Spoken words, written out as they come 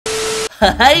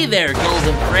Hey there,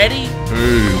 Golden Freddy.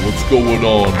 Hey, what's going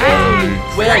on, buddy?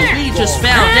 Well, we just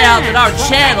found out that our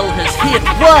channel has hit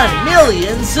 1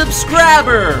 million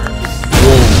subscribers.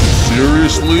 Whoa,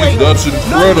 seriously? That's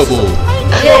incredible.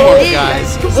 Come on,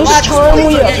 guys. This time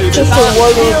we have just a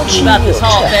little about this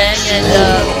whole thing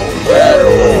and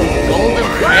Golden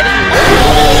Freddy.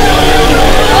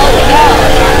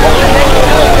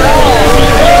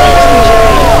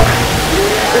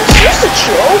 Is this a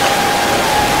joke?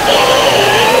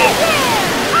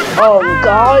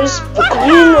 Guys, the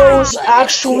green nose is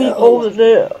actually over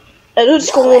there, and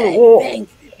it's going wrong.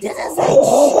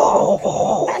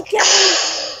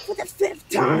 For the 5th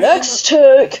time. Next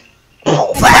take.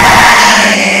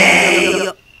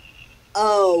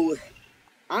 Oh,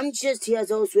 I'm just here.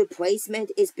 Those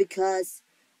replacement is because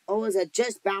O's are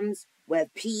just bombs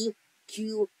with P,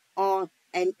 Q, R,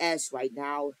 and S right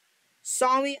now.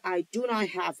 Sorry, I do not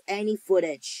have any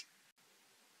footage.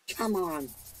 Come on,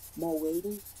 more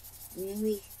waiting.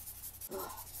 Really?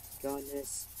 Oh,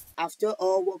 goodness. After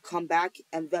all, we'll come back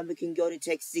and then we can go to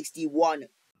take 61.